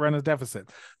you can't run a deficit.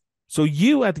 So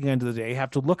you, at the end of the day,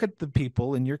 have to look at the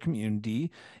people in your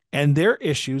community, and their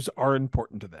issues are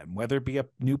important to them, whether it be a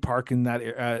new park in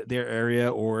that their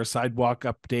area, or a sidewalk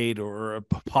update, or a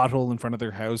pothole in front of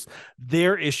their house.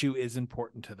 Their issue is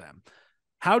important to them.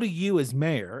 How do you, as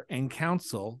mayor and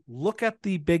council, look at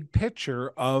the big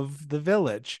picture of the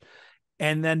village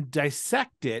and then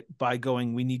dissect it by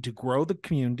going, we need to grow the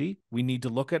community, we need to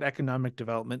look at economic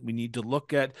development, we need to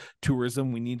look at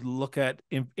tourism, we need to look at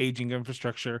aging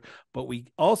infrastructure, but we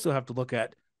also have to look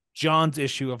at John's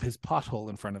issue of his pothole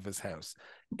in front of his house.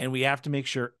 And we have to make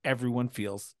sure everyone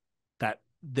feels that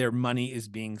their money is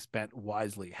being spent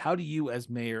wisely. How do you, as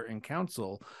mayor and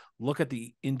council, look at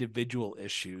the individual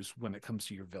issues when it comes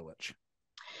to your village?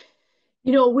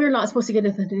 We're not supposed to get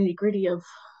into the nitty gritty of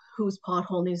whose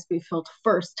pothole needs to be filled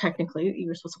first. Technically,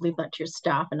 you're supposed to leave that to your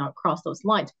staff and not cross those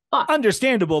lines. But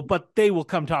understandable, but they will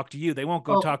come talk to you. They won't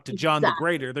go talk to John the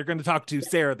Grader. They're going to talk to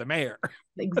Sarah the mayor.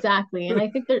 Exactly. And I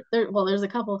think there's a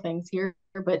couple of things here,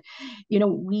 but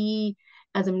we,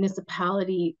 as a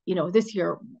municipality, this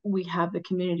year we have the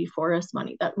community forest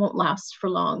money that won't last for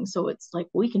long. So it's like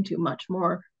we can do much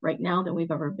more right now than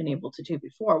we've ever been able to do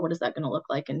before. What is that going to look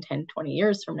like in 10, 20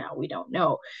 years from now? We don't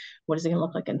know. What is it going to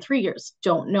look like in 3 years?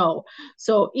 Don't know.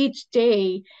 So each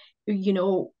day,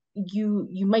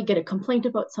 you might get a complaint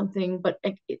about something, but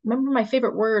remember my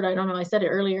favorite word. I don't know. I said it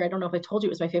earlier. I don't know if I told you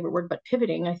it was my favorite word, but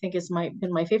pivoting, I think, has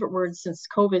been my favorite word since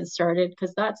COVID started,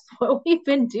 because that's what we've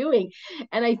been doing.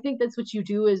 And I think that's what you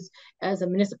do as a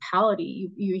municipality.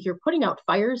 You're putting out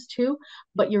fires too,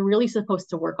 but you're really supposed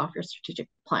to work off your strategic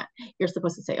plan. You're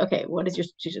supposed to say, okay, what is your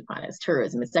strategic plan? It's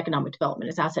tourism, it's economic development,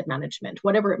 it's asset management,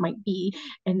 whatever it might be.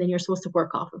 And then you're supposed to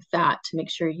work off of that to make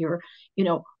sure you're,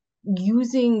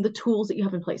 using the tools that you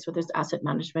have in place, whether it's asset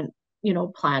management,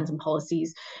 plans and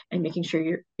policies, and making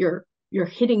sure you're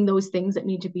hitting those things that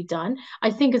need to be done. I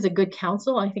think as a good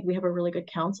council, I think we have a really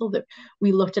good council that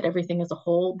we looked at everything as a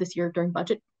whole this year during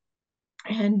budget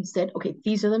and said, okay,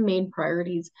 these are the main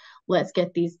priorities. Let's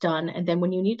get these done. And then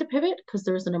when you need to pivot, because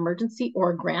there's an emergency or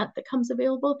a grant that comes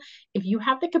available, if you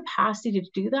have the capacity to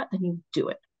do that, then you do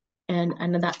it.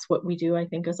 And that's what we do, I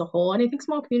think, as a whole. And I think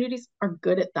small communities are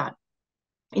good at that.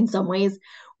 In some ways,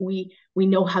 we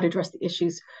know how to address the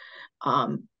issues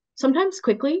sometimes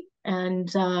quickly, and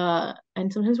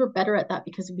sometimes we're better at that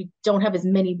because we don't have as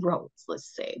many roads,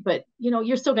 let's say. But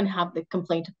you're still going to have the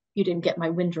complaint, you didn't get my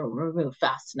windrow removed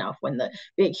fast enough when the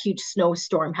big huge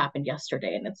snowstorm happened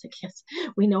yesterday. And it's like, yes,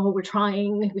 we know we're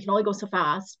trying, we can only go so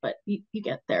fast, but you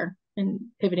get there. And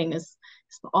pivoting is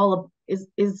all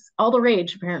the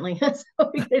rage, apparently. That's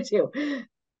what we gotta do.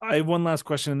 I have one last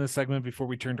question in this segment before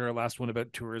we turn to our last one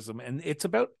about tourism, and it's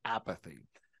about apathy.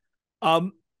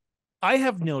 Um, I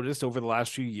have noticed over the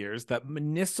last few years that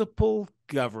municipal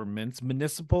governments,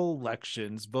 municipal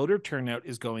elections, voter turnout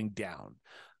is going down,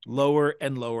 lower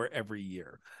and lower every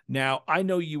year. Now, I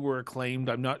know you were acclaimed.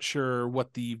 I'm not sure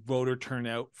what the voter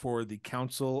turnout for the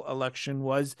council election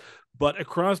was, but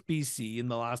across BC in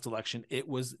the last election, it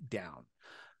was down.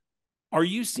 Are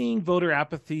you seeing voter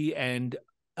apathy and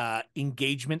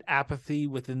engagement apathy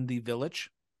within the village?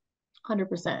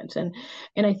 100%.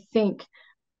 And I think,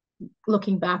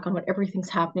 looking back on what everything's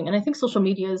happening, and I think social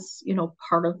media is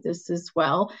part of this as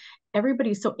well.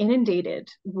 Everybody's so inundated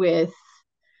with,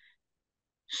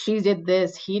 she did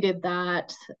this, he did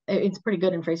that. It's pretty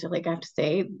good in Fraser Lake, I have to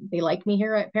say. They like me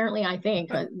here, apparently, I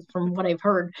think, from what I've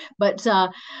heard. But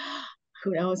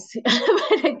who knows? But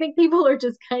I think people are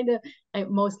just kind of, I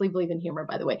mostly believe in humor,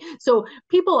 by the way. So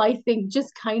people, I think,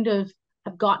 just kind of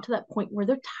have got to that point where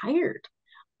they're tired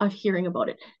of hearing about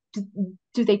it.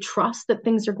 Do they trust that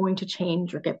things are going to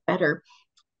change or get better?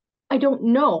 I don't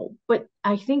know, but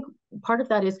I think part of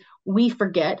that is we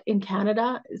forget in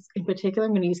Canada, in particular,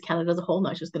 I'm going to use Canada as a whole,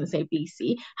 not just going to say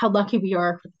BC, how lucky we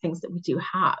are for the things that we do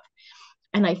have.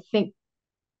 And I think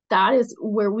that is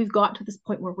where we've got to this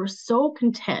point where we're so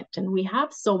content and we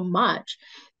have so much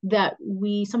that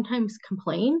we sometimes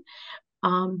complain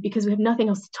because we have nothing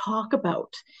else to talk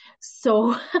about.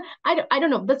 So I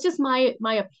don't know. That's just my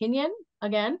opinion.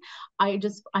 Again,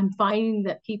 I'm finding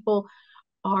that people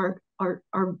are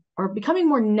becoming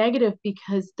more negative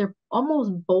because they're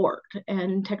almost bored,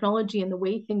 and technology and the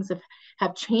way things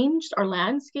have changed our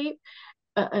landscape,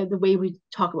 the way we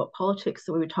talk about politics,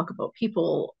 the way we talk about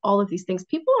people, all of these things.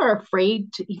 People are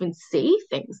afraid to even say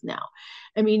things now.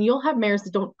 I mean, you'll have mayors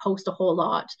that don't post a whole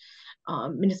lot.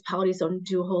 Municipalities don't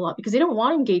do a whole lot because they don't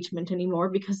want engagement anymore,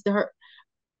 because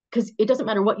it doesn't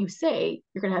matter what you say,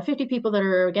 you're going to have 50 people that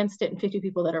are against it and 50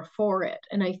 people that are for it.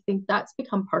 And I think that's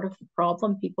become part of the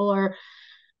problem. People are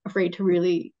afraid to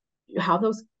really have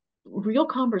those real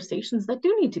conversations that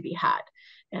do need to be had.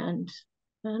 And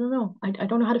I don't know. I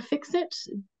don't know how to fix it,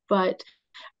 but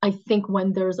I think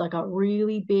when there's like a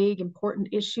really big, important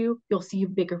issue, you'll see a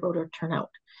bigger voter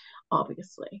turnout,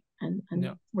 obviously. And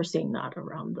No. We're seeing that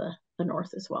around the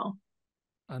north as well.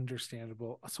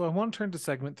 Understandable. So I want to turn to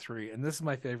segment 3, and this is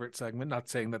my favorite segment. Not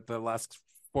saying that the last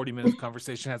 40 minutes of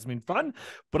conversation hasn't been fun,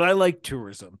 but I like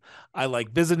tourism. I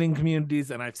like visiting communities,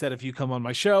 and I've said if you come on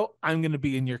my show, I'm going to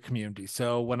be in your community.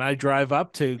 So when I drive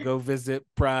up to go visit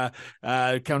Councillor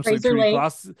Fraser Trudy Lake.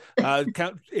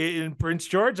 Kloss in Prince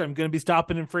George, I'm going to be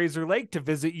stopping in Fraser Lake to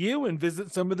visit you and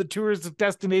visit some of the tourist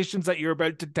destinations that you're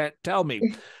about to tell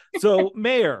me. So,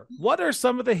 Mayor, what are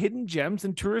some of the hidden gems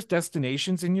and tourist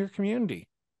destinations in your community?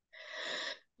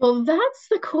 Well, that's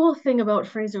the cool thing about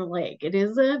Fraser Lake. It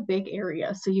is a big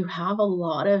area, so you have a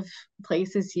lot of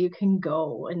places you can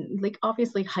go, and like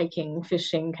obviously hiking,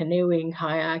 fishing, canoeing,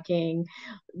 kayaking,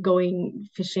 going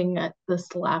fishing at the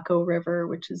Slaco River,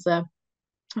 which is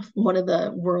one of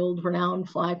the world renowned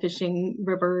fly fishing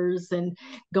rivers, and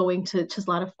going to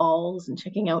Chislata Falls and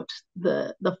checking out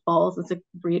the falls. It's a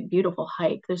beautiful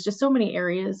hike. There's just so many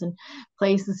areas and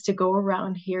places to go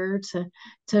around here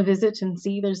to visit and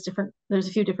see. There's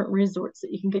a few different resorts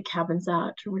that you can get cabins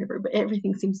at or whatever, but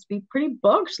everything seems to be pretty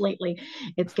booked lately.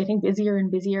 It's getting busier and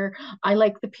busier. I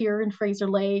like the pier in Fraser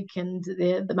Lake and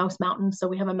the Mouse Mountain. So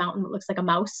we have a mountain that looks like a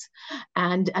mouse,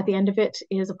 and at the end of it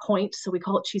is a point. So we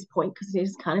call it Cheese Point because it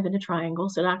is kind of in a triangle.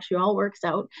 So it actually all works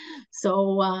out.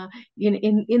 So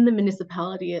in the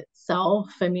municipality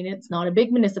itself, I mean, it's not a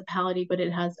big municipality, but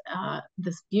it has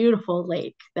this beautiful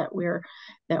lake that we're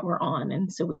on,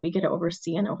 and so we get to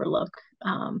oversee and overlook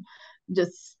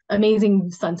just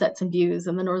amazing sunsets and views.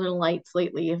 And the northern lights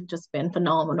lately have just been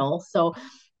phenomenal. So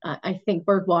I think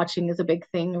bird watching is a big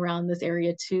thing around this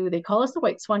area too. They call us the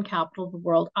white swan capital of the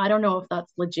world. I don't know if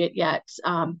that's legit yet,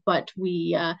 but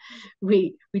we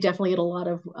definitely get a lot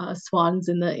of swans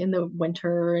in the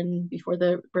winter and before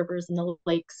the rivers and the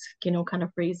lakes, kind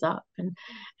of freeze up, and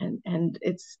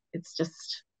it's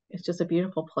just a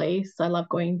beautiful place. I love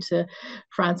going to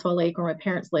Francois Lake, where my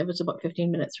parents live, which is about 15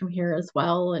 minutes from here as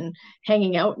well, and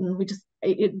hanging out. And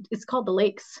it's called the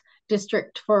Lakes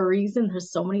District for a reason.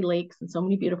 There's so many lakes and so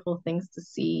many beautiful things to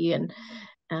see,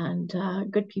 and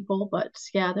good people. But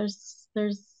yeah, there's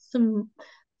some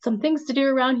things to do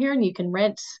around here, and you can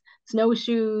rent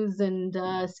snowshoes and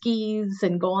skis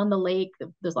and go on the lake.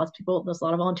 There's lots of people, there's a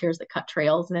lot of volunteers that cut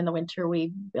trails, and in the winter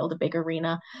we build a big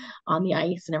arena on the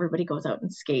ice, and everybody goes out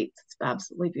and skates. It's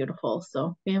absolutely beautiful.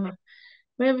 So we have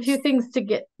a few things to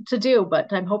get to do,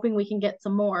 but I'm hoping we can get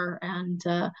some more, and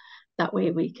that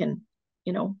way we can,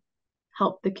 you know,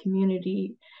 help the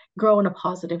community grow in a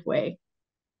positive way.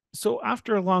 So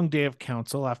after a long day of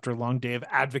council, after a long day of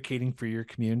advocating for your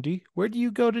community, where do you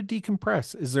go to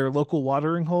decompress? Is there a local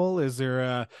watering hole? Is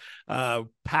there a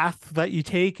path that you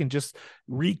take and just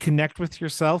reconnect with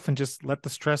yourself and just let the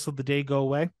stress of the day go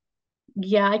away?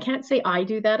 Yeah, I can't say I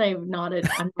do that. I'm not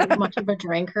much of a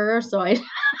drinker, so I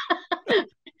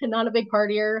I'm not a big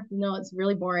partier. No, it's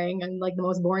really boring. I'm like the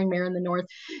most boring mayor in the north.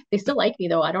 They still like me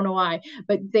though. I don't know why,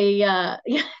 but they yeah,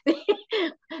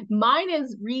 mine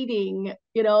is reading,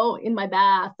 in my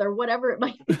bath or whatever it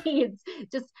might be. It's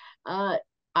just uh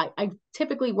I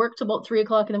typically work till about 3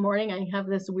 o'clock in the morning. I have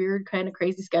this weird kind of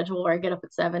crazy schedule where I get up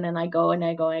at 7 and I go and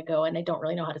I go and I go and I don't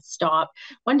really know how to stop.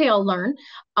 One day I'll learn.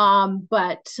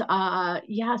 But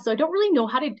yeah, so I don't really know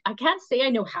I can't say I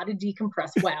know how to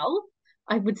decompress well.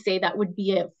 I would say that would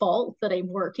be a fault that I'm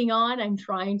working on. I'm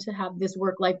trying to have this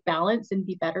work-life balance and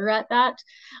be better at that.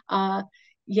 Uh,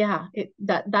 yeah,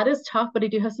 that is tough, but I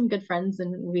do have some good friends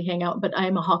and we hang out. But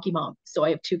I'm a hockey mom, so I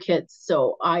have two kids.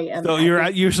 So I am So you're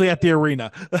usually at the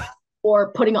arena.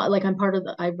 or putting on, like, I'm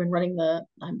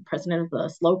president of the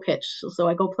slow pitch. So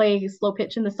I go play slow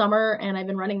pitch in the summer, and I've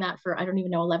been running that for, I don't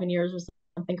even know, 11 years or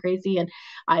something crazy. And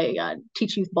I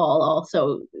teach youth ball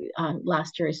also.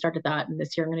 Last year I started that, and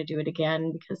this year I'm going to do it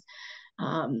again because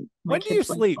my When do you kids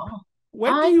like sleep? ball.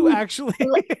 When do you I'm actually?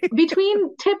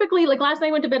 between, typically, like last night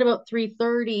I went to bed about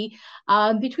 3:30.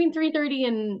 Between 3:30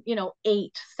 and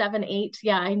 8, 7, 8.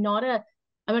 Yeah,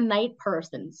 I'm a night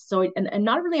person. So and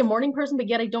not really a morning person, but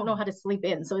yet I don't know how to sleep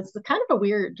in. So it's kind of a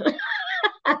weird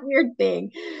weird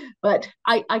thing. But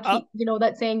I Uh, keep,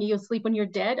 that saying, you sleep when you're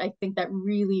dead. I think that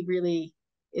really, really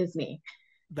is me.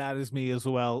 that is me as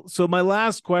well. So my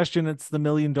last question, it's the $1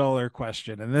 million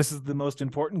question, and this is the most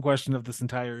important question of this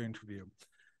entire interview.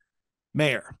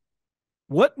 Mayor,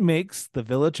 what makes the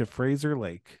village of Fraser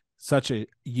Lake such a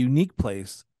unique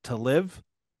place to live,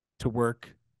 to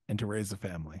work, and to raise a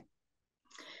family?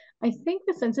 I think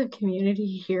the sense of community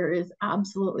here is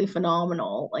absolutely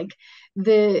phenomenal. Like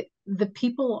the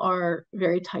people are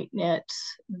very tight knit.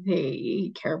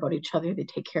 They care about each other. They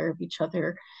take care of each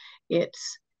other.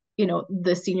 It's,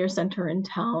 the senior center in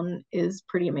town is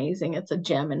pretty amazing. It's a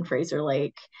gem in Fraser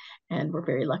Lake, and we're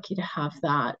very lucky to have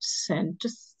that. And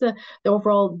just the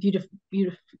overall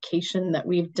beautification that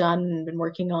we've done and been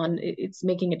working on, it's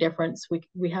making a difference.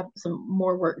 We have some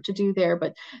more work to do there,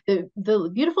 but the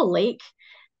beautiful lake,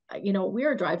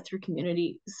 we're a drive-through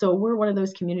community. So we're one of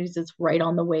those communities that's right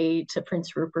on the way to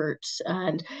Prince Rupert.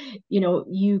 And,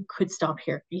 you could stop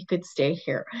here, you could stay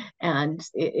here. And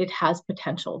it has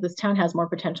potential. This town has more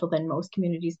potential than most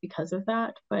communities because of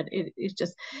that. But it's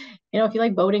just, if you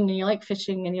like boating and you like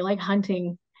fishing and you like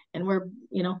hunting, and we're,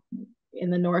 in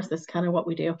the north, that's kind of what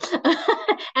we do.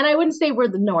 And I wouldn't say we're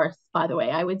the north, by the way.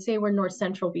 I would say we're north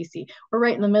central BC. We're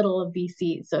right in the middle of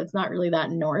BC, so it's not really that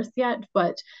north yet,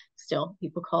 but still,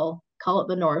 people call it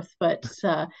the north. But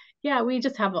yeah, we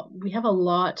have a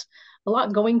lot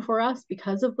going for us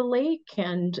because of the lake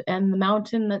and the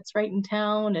mountain that's right in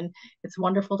town, and it's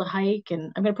wonderful to hike.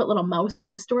 And I'm gonna put little mouse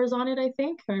stores on it. I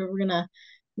think we're gonna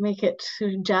make it,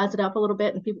 jazz it up a little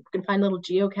bit, and people can find little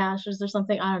geocaches or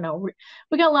something. I don't know.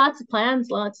 We got lots of plans,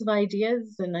 lots of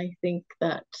ideas, and I think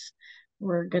that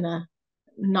we're gonna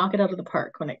knock it out of the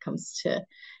park when it comes to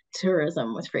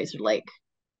tourism with Fraser Lake.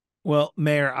 Well,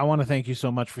 Mayor, I want to thank you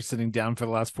so much for sitting down for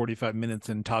the last 45 minutes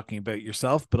and talking about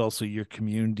yourself, but also your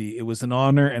community. It was an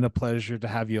honor and a pleasure to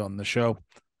have you on the show.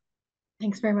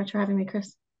 Thanks very much for having me,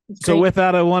 Chris. It's So, great. with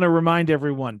that, I want to remind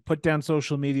everyone, put down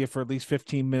social media for at least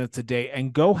 15 minutes a day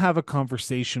and go have a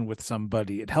conversation with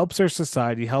somebody. It helps our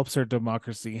society, helps our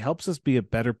democracy, helps us be a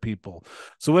better people.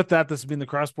 So, with that, this has been the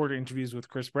Cross Border Interviews with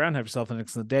Chris Brown. Have yourself an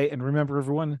excellent day. And remember,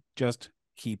 everyone, just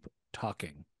keep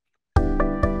talking.